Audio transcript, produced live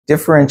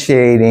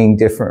differentiating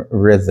different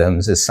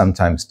rhythms is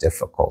sometimes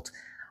difficult.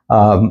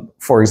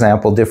 For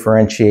example,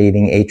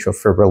 differentiating atrial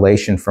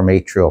fibrillation from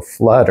atrial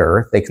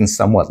flutter, they can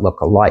somewhat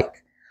look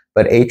alike.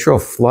 But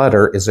atrial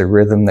flutter is a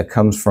rhythm that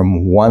comes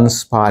from one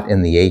spot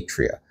in the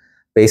atria.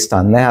 Based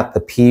on that, the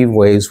P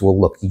waves will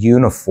look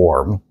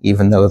uniform,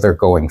 even though they're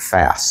going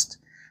fast.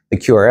 The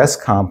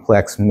QRS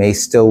complex may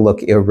still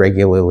look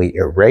irregularly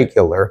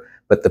irregular,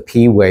 but the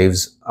P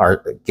waves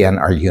are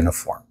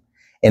uniform.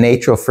 In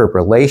atrial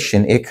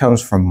fibrillation, it comes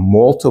from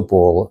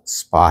multiple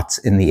spots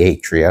in the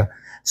atria,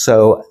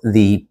 so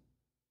the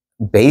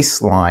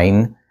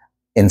baseline,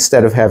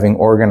 instead of having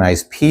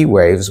organized P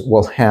waves,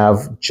 will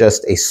have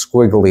just a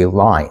squiggly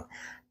line.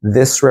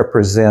 This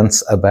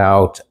represents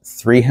about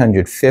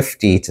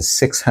 350 to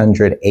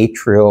 600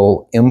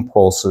 atrial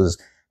impulses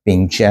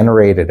being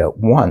generated at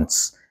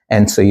once,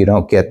 and so you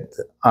don't get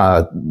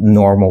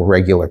normal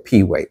regular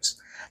P waves.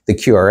 The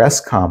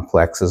QRS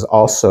complexes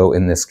also,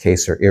 in this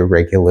case, are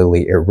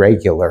irregularly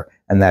irregular,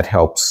 and that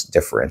helps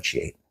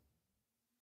differentiate.